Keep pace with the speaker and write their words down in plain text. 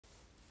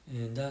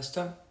And I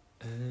start,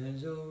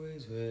 as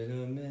always, with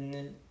a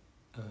minute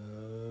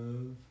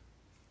of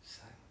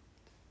silence.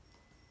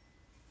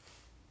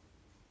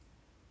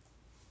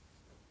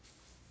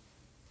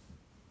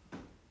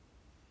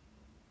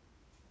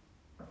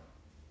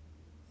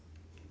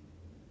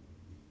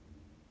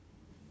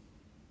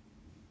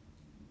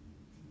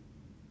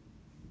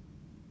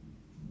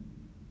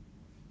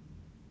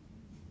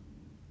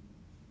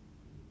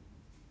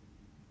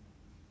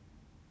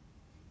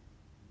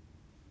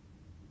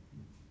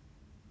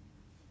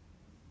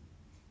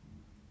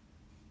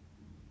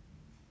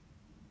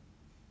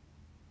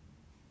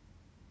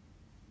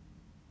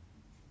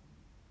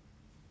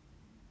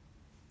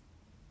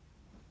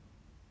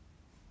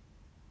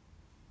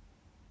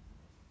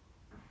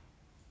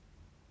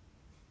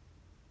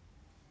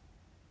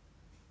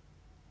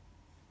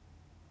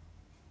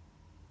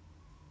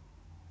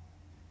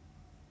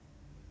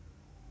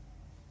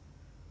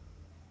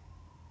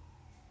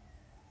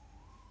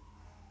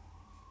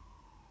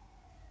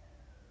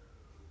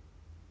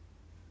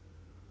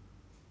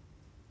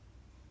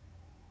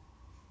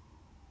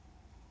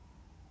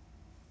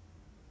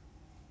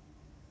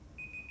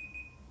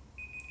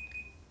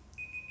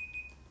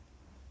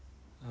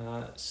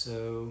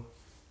 So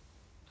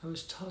I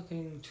was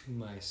talking to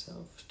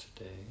myself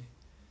today,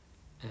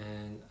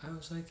 and I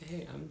was like,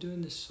 hey, I'm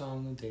doing this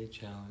song a day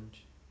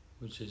challenge,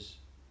 which is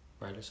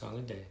write a song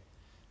a day,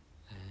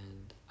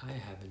 and I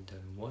haven't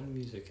done one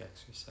music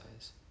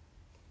exercise.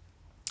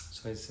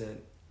 So I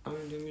said, I'm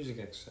gonna do a music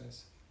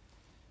exercise,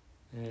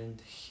 and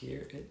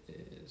here it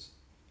is.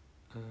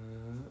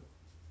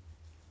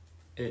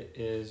 It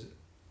is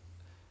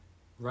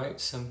write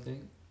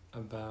something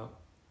about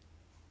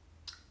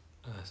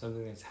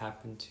something that's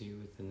happened to you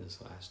within this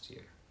last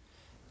year.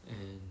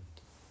 And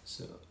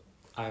so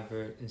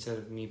either instead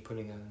of me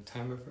putting on a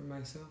timer for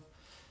myself,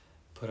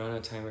 put on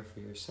a timer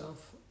for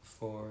yourself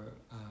for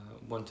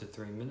 1 to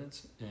 3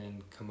 minutes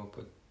and come up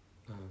with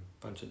a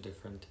bunch of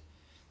different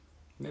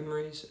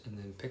memories, and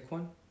then pick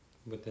one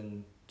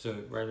within,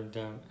 so write them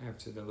down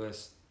after the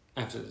list,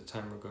 after the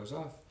timer goes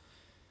off,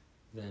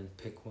 then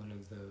pick one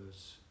of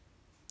those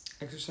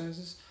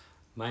exercises.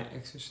 My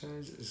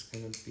exercise is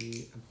going to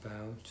be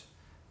about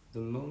the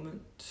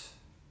moment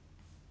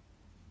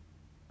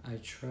I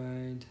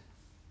tried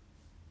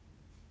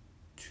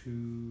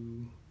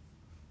to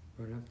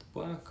run up the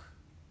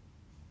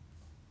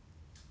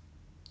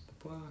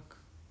block,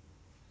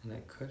 and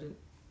I couldn't.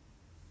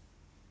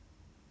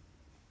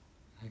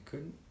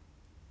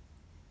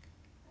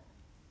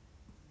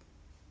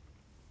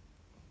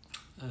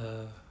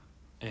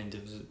 And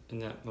it was in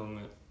that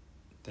moment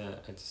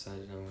that I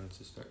decided I wanted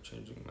to start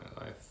changing my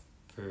life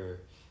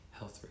for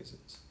health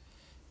reasons.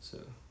 So,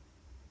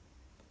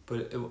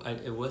 but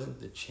it wasn't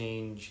the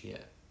change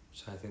yet.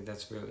 So I think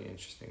that's a really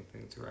interesting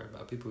thing to write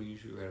about. People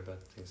usually write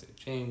about the things that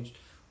changed,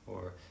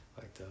 or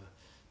like the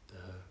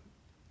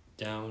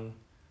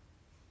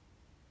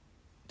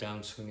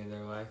downswing in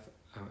their life.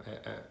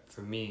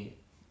 For me,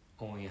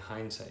 only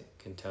hindsight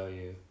can tell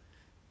you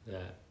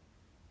that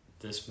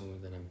this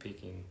moment that I'm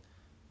peaking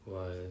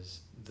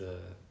was the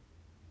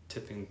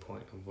tipping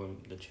point of when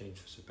the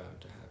change was about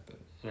to happen,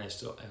 and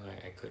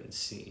I couldn't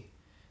see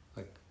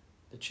like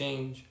the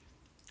change.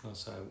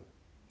 Also,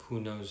 who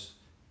knows,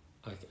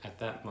 like at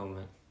that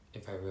moment,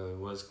 if I really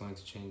was going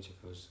to change,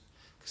 if it was,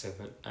 because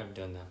I've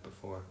done that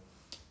before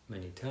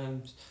many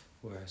times,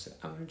 where I said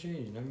I'm gonna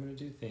change and I'm gonna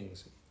do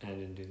things, and I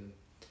didn't do them.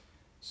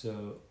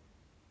 So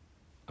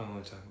I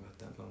want to talk about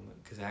that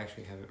moment because I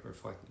actually haven't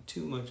reflected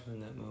too much on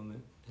that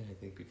moment, and I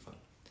think it'd be fun.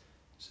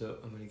 So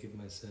I'm gonna give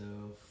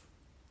myself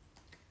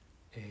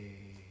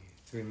a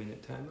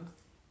 3-minute timer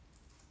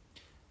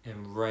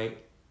and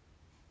write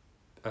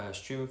a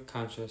stream of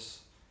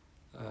conscious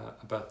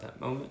about that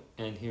moment.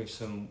 And here's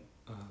some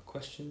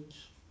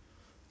questions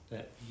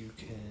that you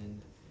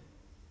can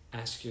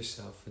ask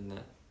yourself in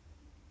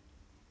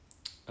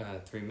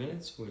that 3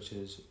 minutes, which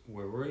is,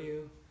 where were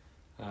you?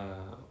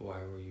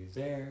 Why were you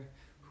there?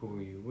 Who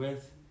were you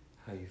with?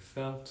 How you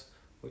felt?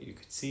 What you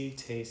could see,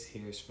 taste,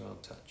 hear, smell,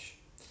 touch.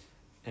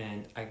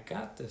 And I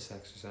got this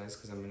exercise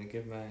because I'm going to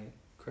give my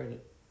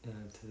credit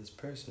to this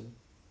person,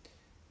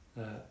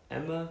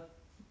 Emma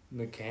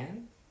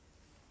McCann,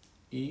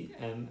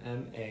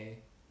 EMMAMCGANN.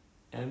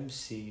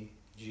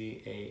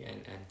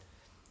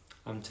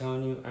 I'm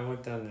telling you, I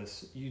went down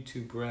this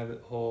YouTube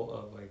rabbit hole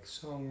of like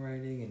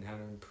songwriting and how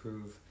to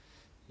improve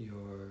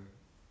your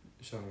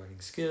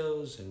songwriting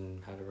skills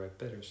and how to write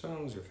better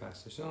songs or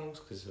faster songs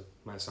because of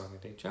my Song a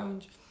Day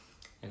challenge.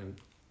 And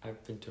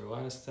I've been through a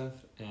lot of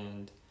stuff,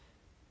 and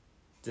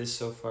this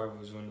so far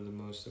was one of the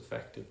most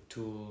effective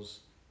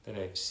tools that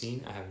I've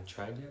seen. I haven't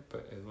tried yet,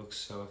 but it looks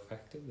so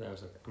effective that I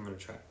was like, I'm going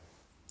to try it.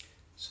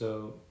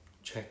 So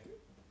check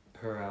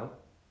her out,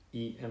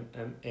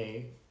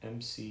 EMMAMCGANN.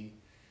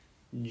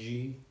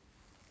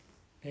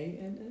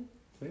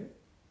 Wait,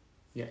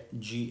 yeah,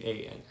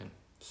 GANN.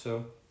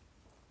 So,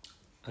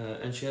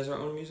 and she has her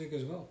own music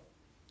as well.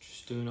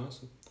 She's doing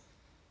awesome.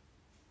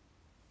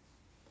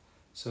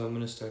 So I'm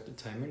going to start the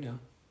timer now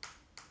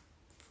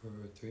for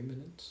 3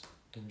 minutes.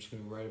 I'm just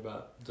going to write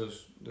about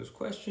those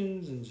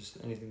questions and just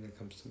anything that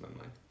comes to my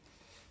mind.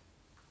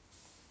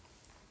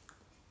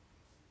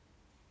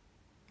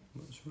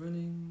 Was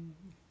running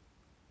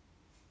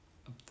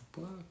up the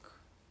block.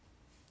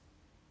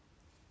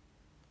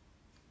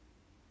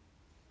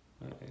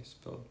 I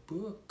spelled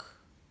book.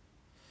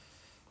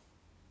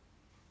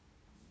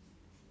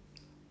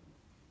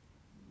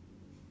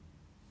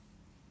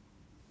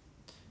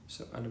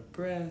 So out of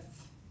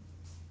breath.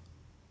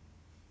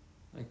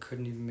 I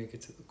couldn't even make it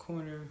to the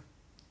corner.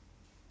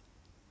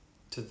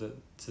 To the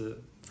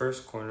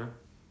first corner.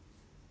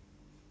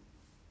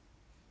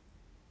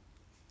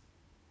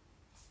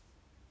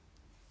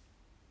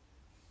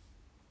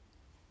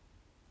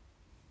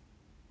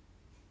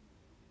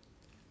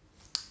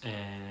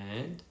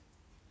 And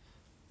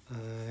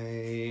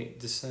I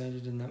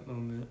decided in that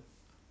moment,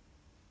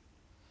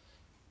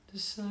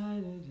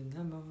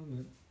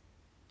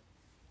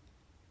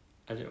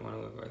 I didn't want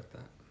to live like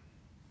that.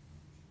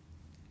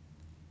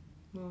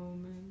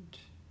 Moment,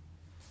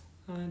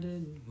 I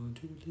didn't want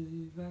to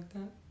live like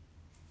that.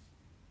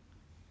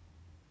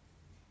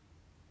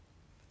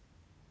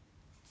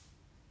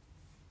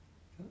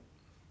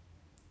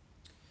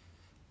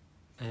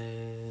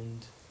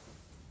 And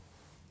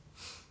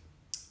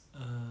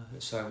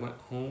so I went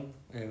home.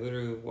 I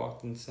literally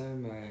walked inside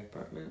my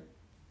apartment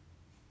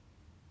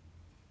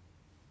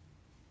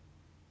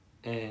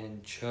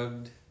and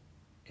chugged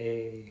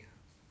a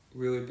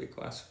really big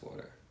glass of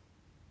water.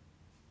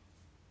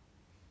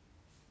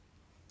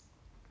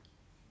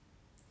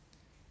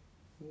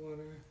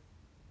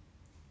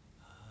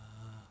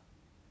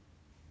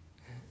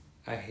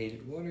 I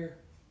hated water,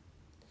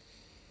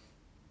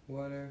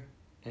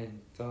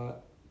 and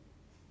thought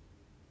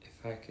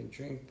if I could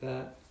drink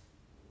that,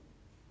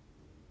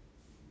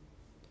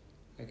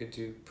 I could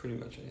do pretty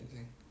much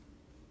anything.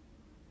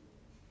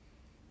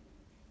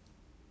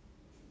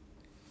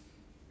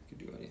 I could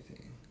do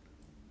anything.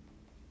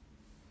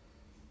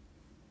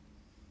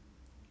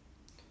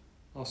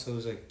 Also, it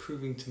was like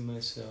proving to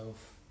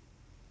myself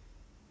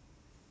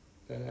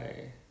that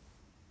I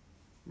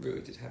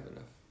really did have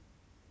enough.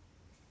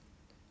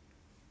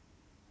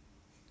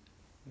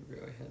 I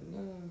really had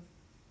enough.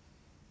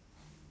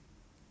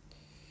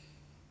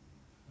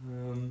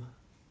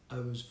 I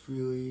was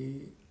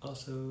really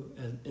also,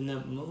 in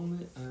that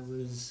moment, I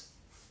was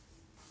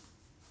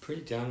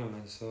pretty down on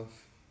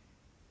myself.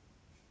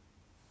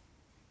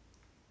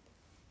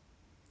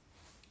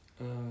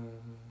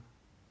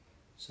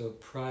 So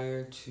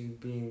prior to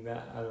being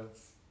that out of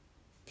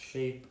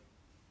shape,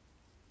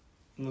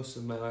 most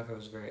of my life I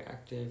was very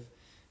active.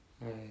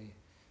 I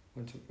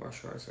went to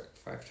martial arts like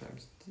 5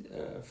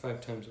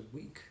 times a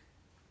week,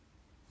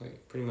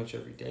 like pretty much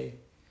every day.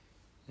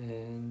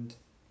 And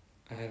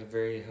I had a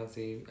very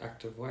healthy,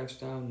 active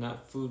lifestyle,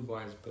 not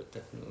food-wise, but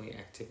definitely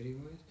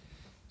activity-wise.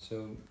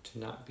 So to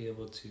not be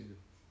able to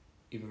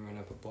even run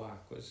up a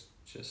block was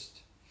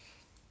just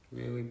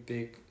really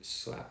big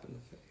slap in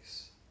the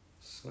face.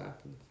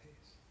 Slap in the face.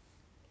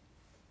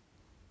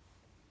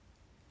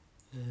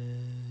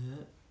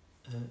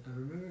 I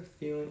remember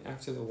feeling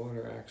after the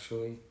water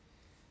actually,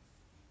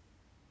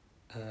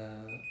 a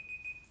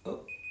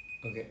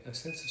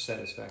sense of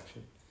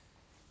satisfaction.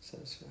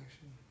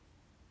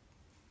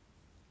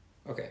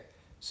 Okay,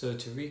 so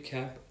to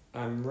recap,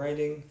 I'm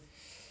writing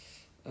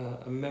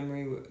a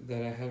memory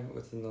that I had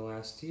within the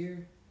last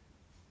year,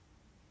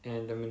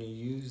 and I'm going to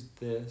use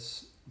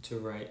this to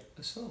write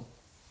a song.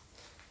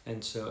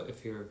 And so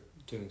if you're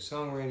doing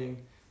songwriting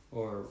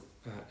or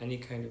any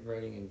kind of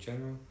writing in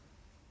general,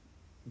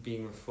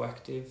 being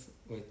reflective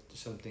with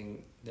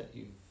something that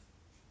you've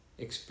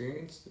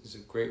experienced is a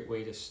great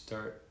way to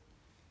start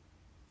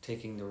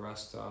taking the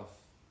rust off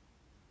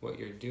what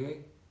you're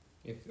doing,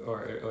 if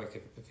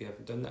you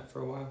haven't done that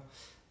for a while.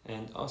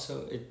 And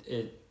also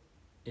it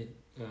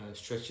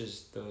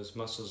stretches those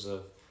muscles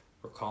of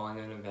recalling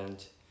an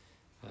event,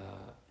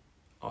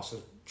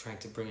 also trying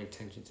to bring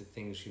attention to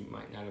things you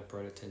might not have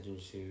brought attention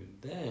to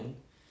then,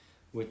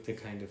 with the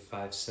kind of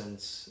 5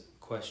 sense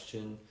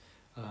question.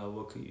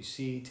 What could you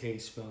see,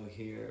 taste, smell,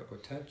 hear, or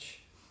touch?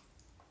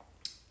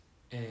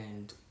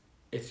 And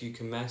if you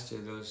can master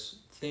those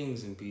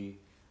things and be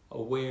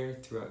aware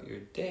throughout your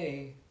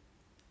day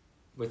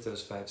with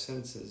those 5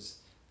 senses,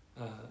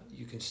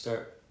 you can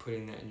start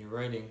putting that in your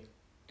writing,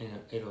 and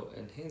it'll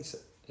enhance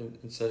it. And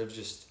instead of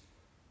just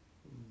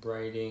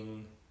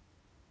writing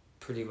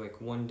pretty like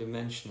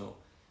one-dimensional,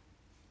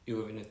 you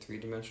live in a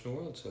 3-dimensional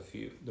world. So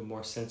the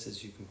more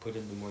senses you can put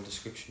in, the more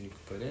description you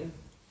can put in,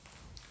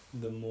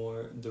 the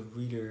more the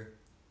reader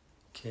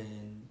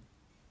can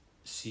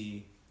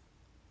see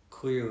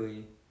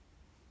clearly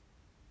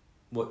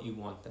what you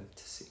want them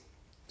to see.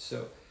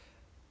 So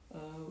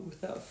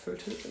without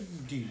further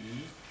ado,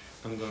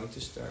 I'm going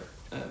to start.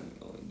 I'm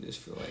going to do this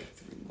for like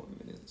 3 more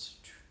minutes.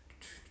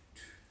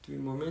 3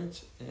 more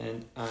minutes,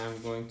 and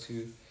I'm going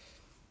to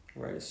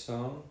write a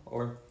song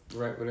or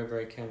write whatever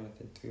I can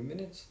within 3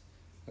 minutes.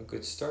 A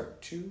good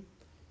start to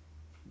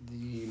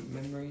the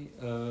memory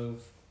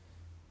of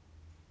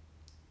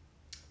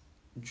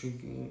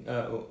running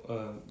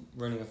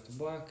off the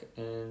block,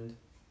 and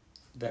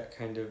that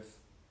kind of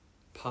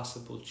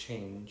possible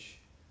change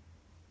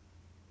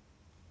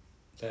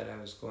that I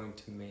was going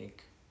to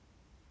make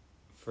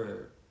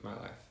for my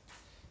life.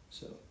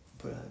 So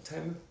put on a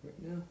timer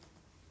right now.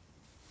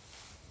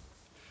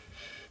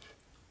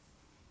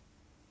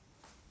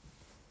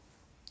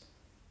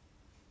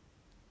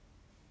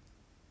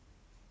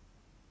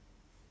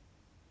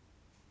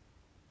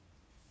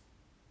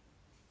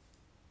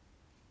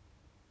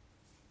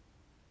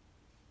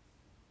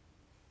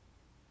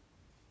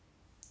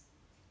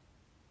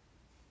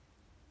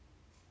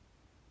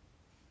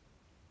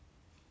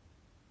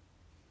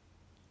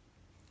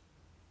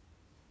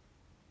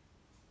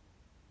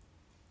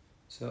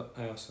 So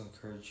I also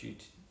encourage you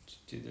to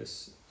do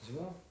this as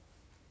well.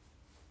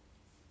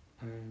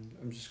 And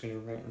I'm just going to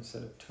write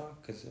instead of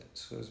talk because it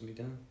slows me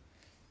down.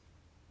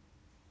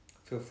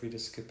 Feel free to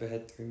skip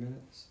ahead 3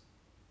 minutes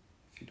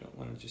if you don't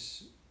want to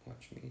just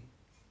watch me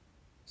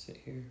sit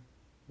here.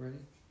 Ready?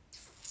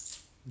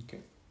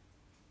 Okay.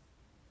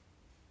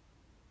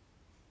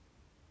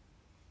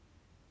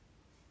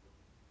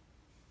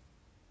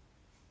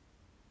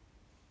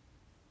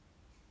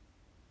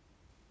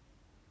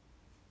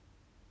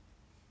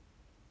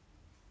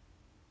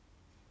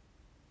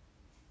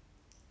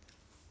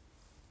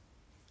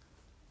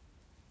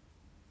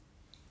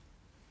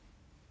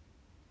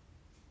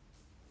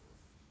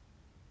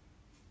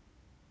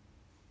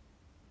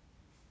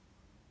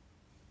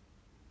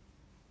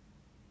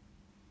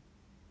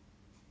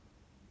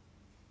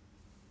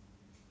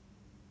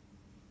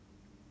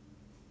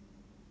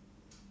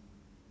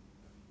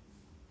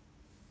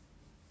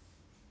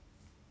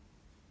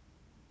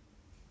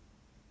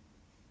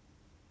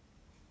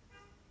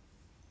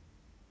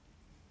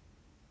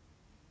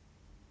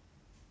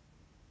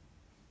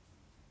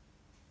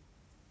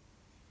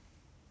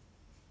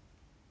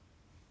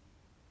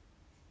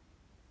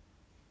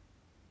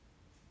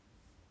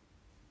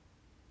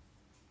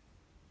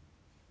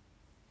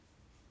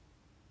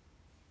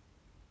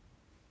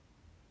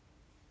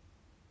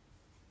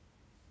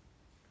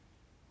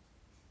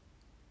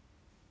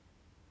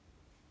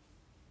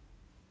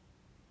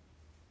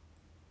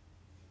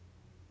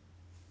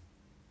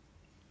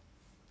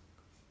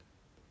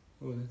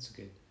 Oh, that's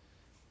good.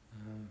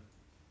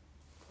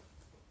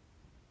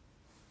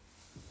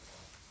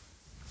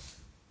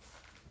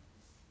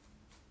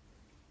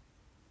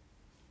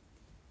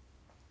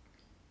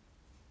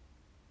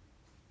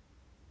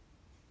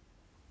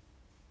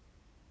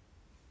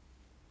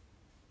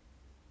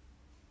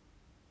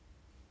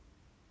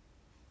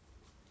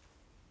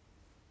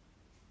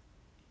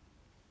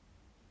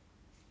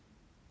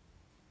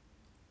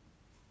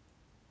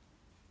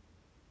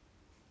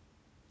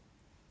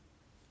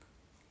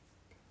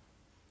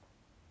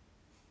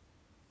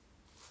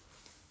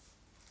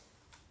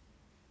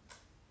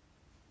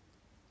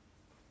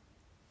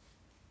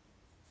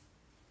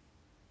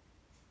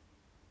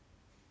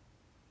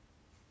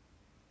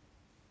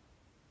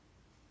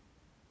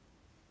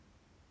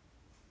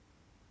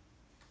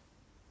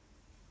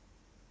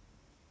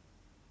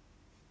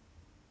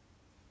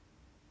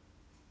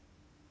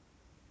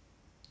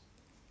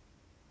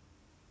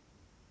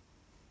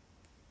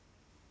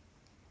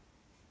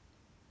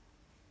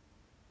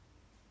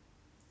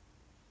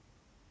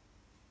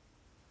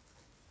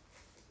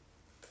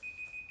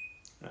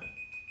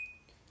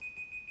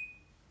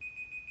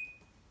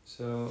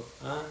 So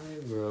I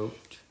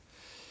wrote,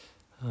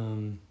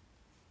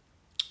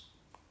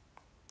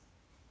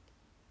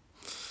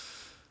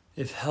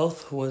 if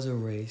health was a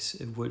race,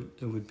 it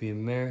would be a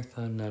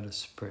marathon, not a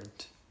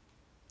sprint.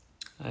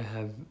 I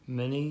have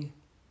many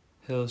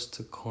hills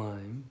to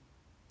climb,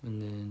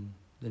 and then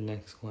the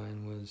next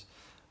line was,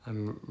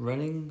 I'm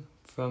running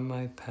from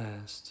my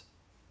past,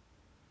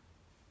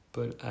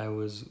 but I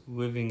was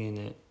living in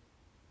it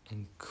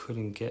and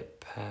couldn't get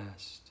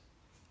past.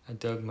 I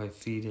dug my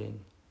feet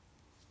in.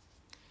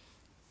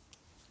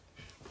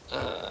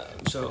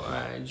 So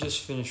I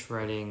just finished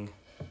writing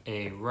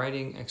a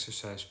writing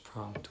exercise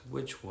prompt,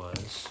 which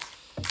was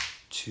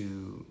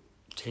to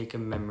take a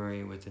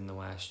memory within the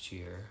last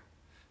year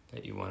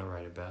that you want to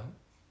write about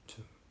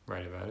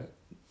it.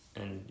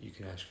 And you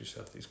can ask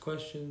yourself these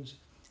questions.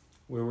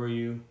 Where were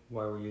you?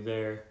 Why were you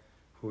there?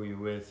 Who were you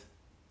with?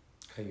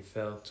 How you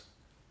felt?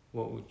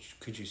 What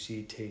could you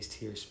see, taste,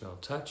 hear, smell,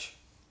 touch?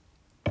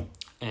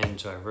 And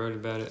so I wrote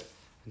about it.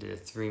 I did a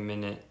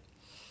 3-minute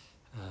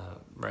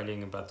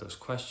writing about those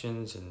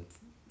questions and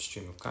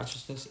stream of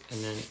consciousness,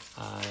 and then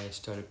I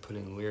started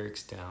putting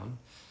lyrics down.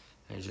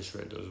 I just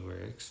read those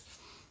lyrics,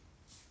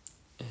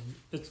 and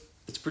it's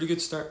a pretty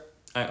good start.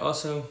 I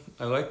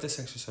like this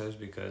exercise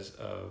because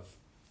of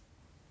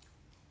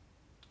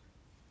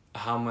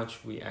how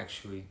much we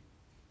actually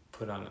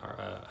put on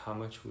our how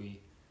much we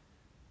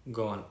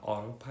go on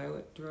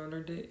autopilot throughout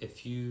our day.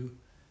 If you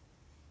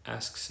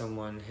ask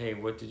someone, hey,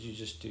 what did you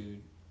just do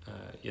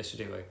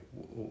yesterday? Like,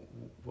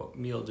 what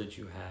meal did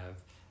you have?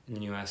 And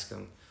then you ask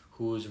them,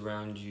 who was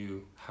around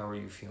you? How are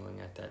you feeling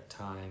at that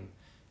time?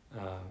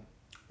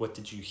 What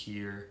did you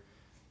hear?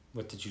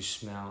 What did you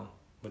smell?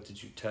 What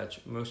did you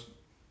touch?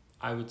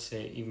 I would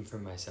say, even for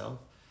myself,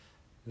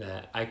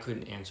 that I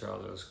couldn't answer all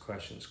those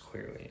questions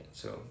clearly. And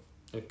so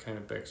it kind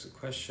of begs the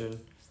question,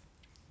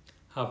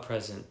 how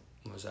present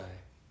was I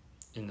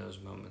in those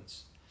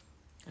moments?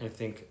 And I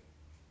think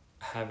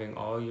having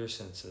all your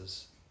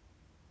senses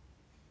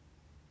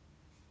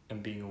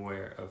and being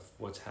aware of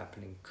what's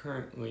happening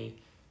currently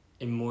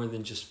in more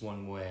than just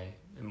one way,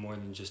 and more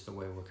than just the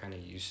way we're kind of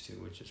used to,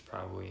 which is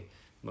probably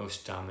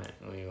most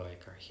dominantly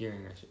like our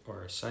hearing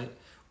or our sight,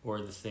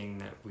 or the thing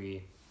that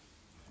we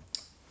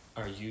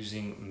are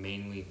using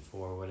mainly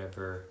for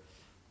whatever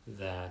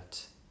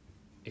that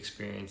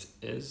experience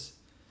is.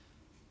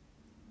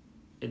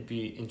 It'd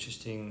be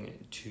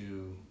interesting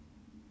to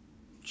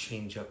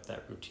change up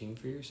that routine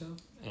for yourself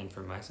and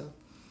for myself,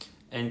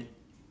 and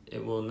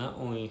it will not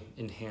only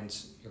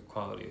enhance your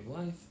quality of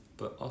life,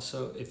 but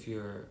also if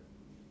you're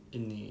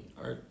in the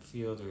art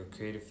field or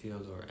creative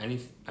field or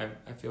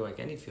I feel like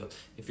any field,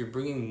 if you're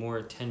bringing more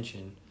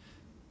attention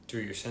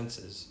through your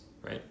senses,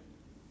 right?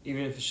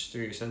 Even if it's just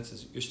through your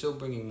senses, you're still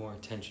bringing more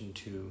attention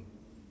to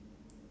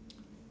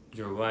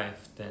your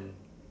life than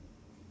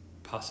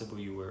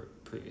possibly you were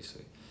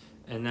previously.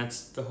 And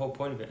that's the whole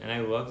point of it. And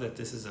I love that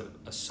this is a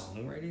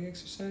songwriting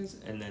exercise,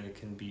 and that it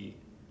can be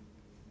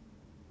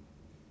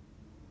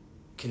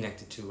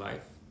connected to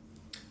life.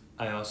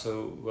 I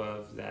also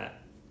love that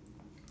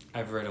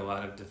I've read a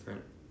lot of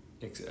different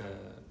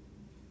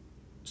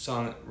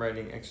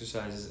songwriting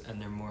exercises,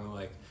 and they're more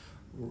like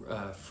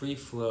free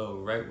flow,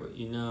 write what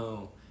you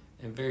know,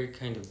 and very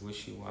kind of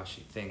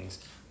wishy-washy things,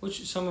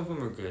 which some of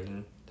them are good,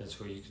 and that's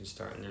where you can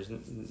start, and there's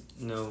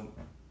no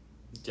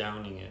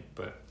downing it,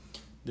 but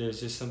there's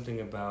just something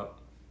about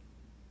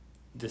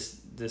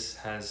this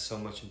has so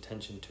much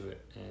intention to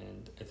it,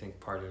 and I think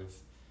part of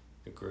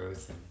the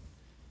growth and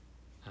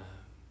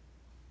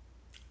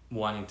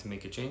wanting to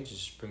make a change is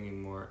just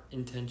bringing more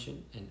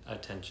intention and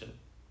attention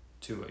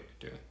to what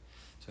you're doing.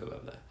 So I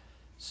love that.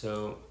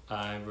 So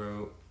I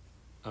wrote,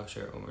 I'll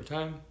share it one more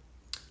time.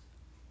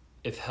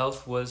 If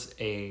health was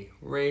a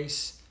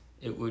race,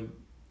 it would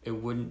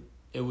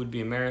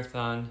be a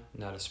marathon,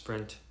 not a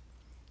sprint.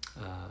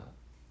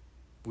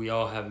 We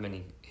all have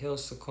many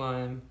hills to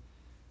climb.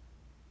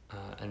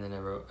 And then I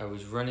wrote, I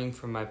was running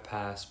from my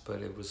past,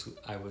 but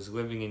I was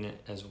living in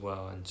it as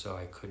well, and so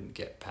I couldn't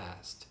get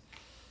past.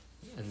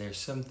 And there's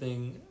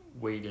something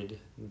weighted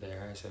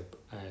there, as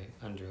I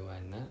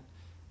underline that,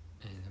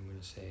 and I'm going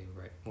to say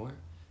write more.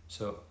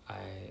 So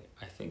I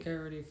think I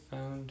already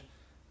found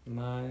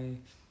my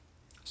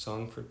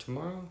song for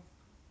tomorrow,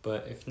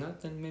 but if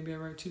not, then maybe I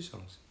write 2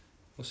 songs.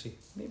 We'll see.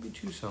 Maybe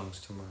 2 songs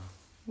tomorrow.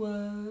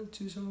 What?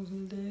 2 songs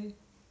in a day?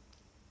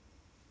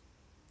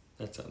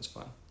 That sounds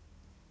fun.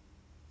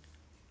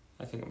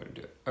 I think I'm going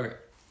to do it. Okay,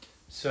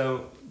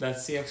 so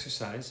that's the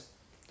exercise.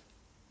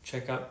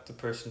 Check out the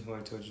person who I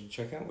told you to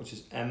check out, which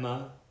is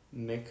Emma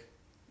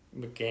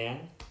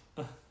McCann.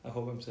 I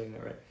hope I'm saying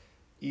that right.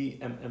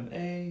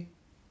 EMMAMCGANN.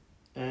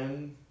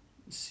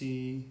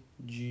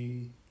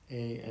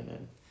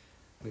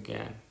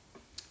 McCann.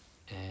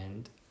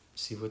 And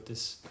see what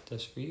this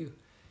does for you.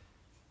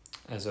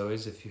 As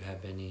always, if you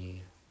have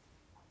any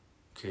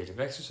creative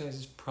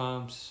exercises,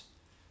 prompts,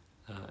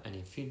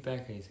 any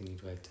feedback, anything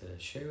you'd like to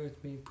share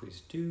with me,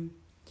 please do.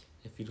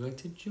 If you'd like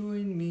to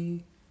join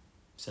me,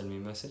 send me a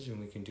message and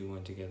we can do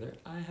one together.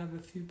 I have a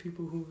few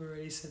people who've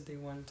already said they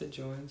wanted to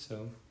join,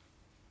 so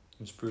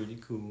it's pretty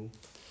cool.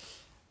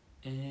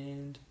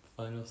 And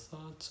final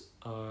thoughts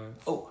are,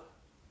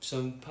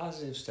 some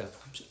positive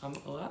stuff. I'm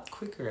a lot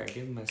quicker at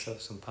giving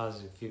myself some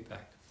positive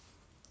feedback.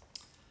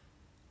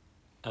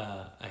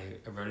 I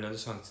wrote another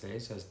song today,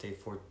 so it's day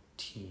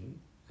 14,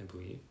 I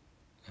believe.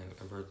 I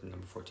wrote the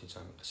number 14, so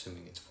I'm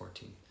assuming it's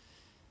 14.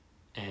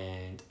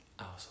 And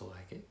I also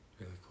like it.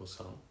 Really cool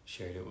song.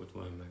 Shared it with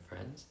one of my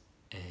friends,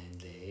 and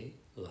they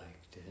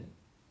liked it.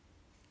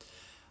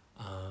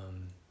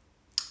 And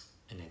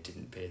I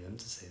didn't pay them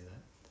to say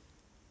that.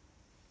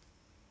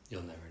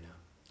 You'll never know.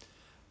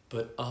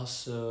 But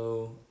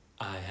also,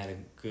 I had a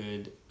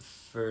good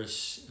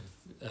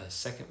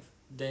second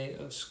day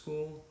of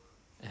school,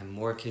 and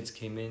more kids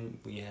came in.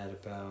 We had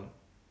about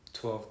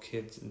 12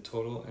 kids in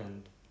total,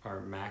 and our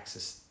max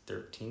is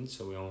 13,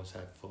 so we almost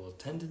had full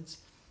attendance.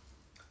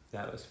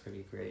 That was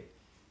pretty great.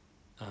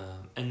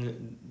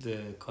 And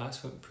the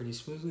class went pretty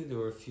smoothly. There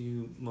were a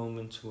few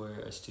moments where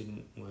a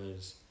student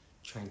was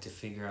trying to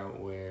figure out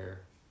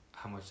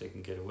how much they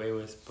can get away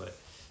with, but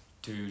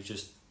through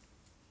just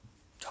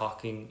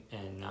talking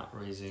and not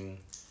raising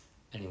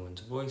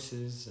anyone's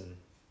voices and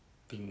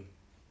being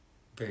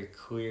very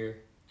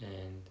clear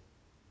and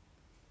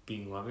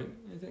being loving,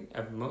 I think,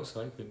 most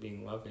likely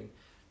being loving.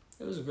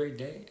 It was a great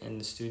day, and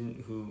the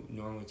student who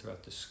normally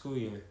throughout the school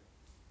year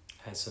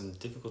had some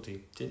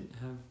difficulty didn't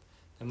have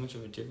that much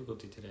of a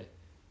difficulty today,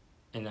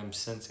 and I'm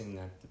sensing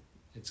that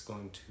it's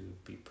going to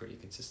be pretty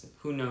consistent.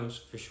 Who knows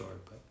for sure,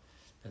 but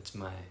that's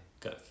my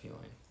gut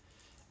feeling.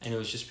 And it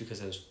was just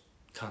because I was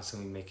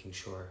constantly making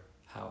sure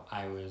how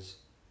I was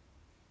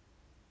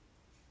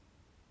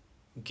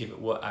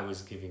what I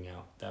was giving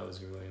out. That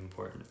was really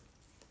important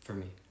for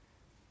me.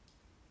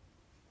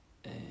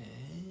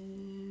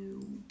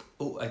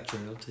 Oh, I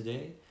journaled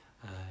today.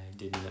 I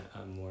did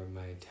more of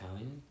my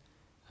Italian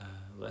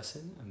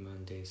lesson. I'm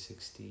on day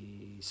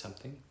 60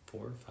 something,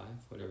 4, 5,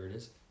 whatever it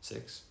is,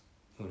 6,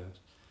 who knows.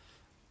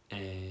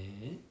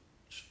 And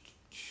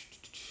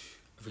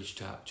I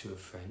reached out to a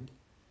friend.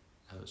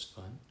 That was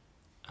fun.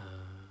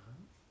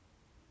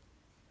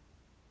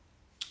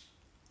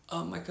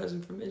 My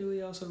cousin from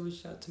Italy also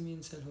reached out to me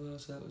and said hello,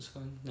 so that was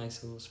fun.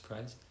 Nice little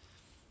surprise.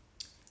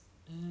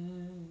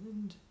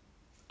 And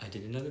I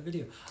did another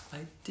video.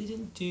 I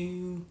didn't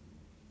do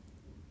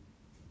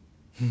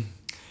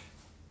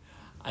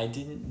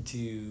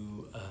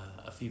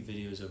a few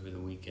videos over the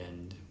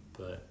weekend,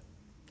 but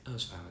I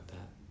was fine with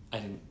that.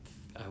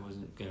 I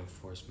wasn't gonna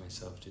force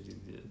myself to do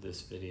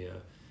this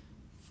video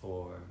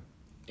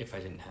if I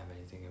didn't have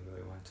anything I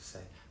really wanted to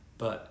say.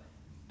 But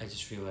I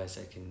just realized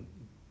I can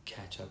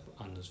catch up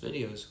on those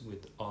videos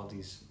with all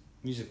these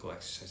musical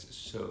exercises.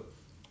 So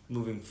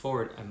moving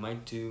forward, I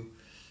might do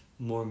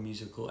more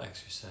musical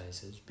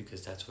exercises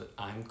because that's what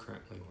I'm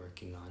currently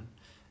working on.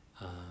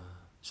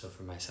 So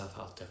for myself,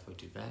 I'll definitely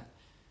do that.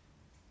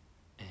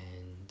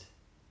 And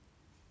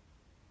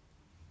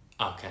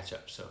I'll catch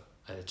up. So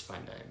it's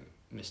fine that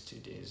I missed 2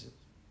 days. It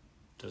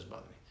doesn't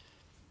bother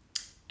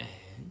me.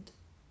 And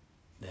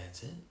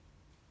that's it.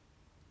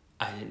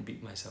 I didn't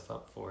beat myself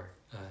up for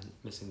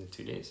missing the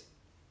 2 days.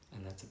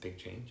 And that's a big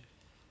change.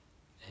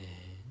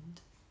 And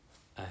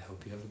I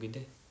hope you have a good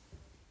day.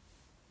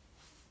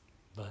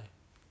 Bye.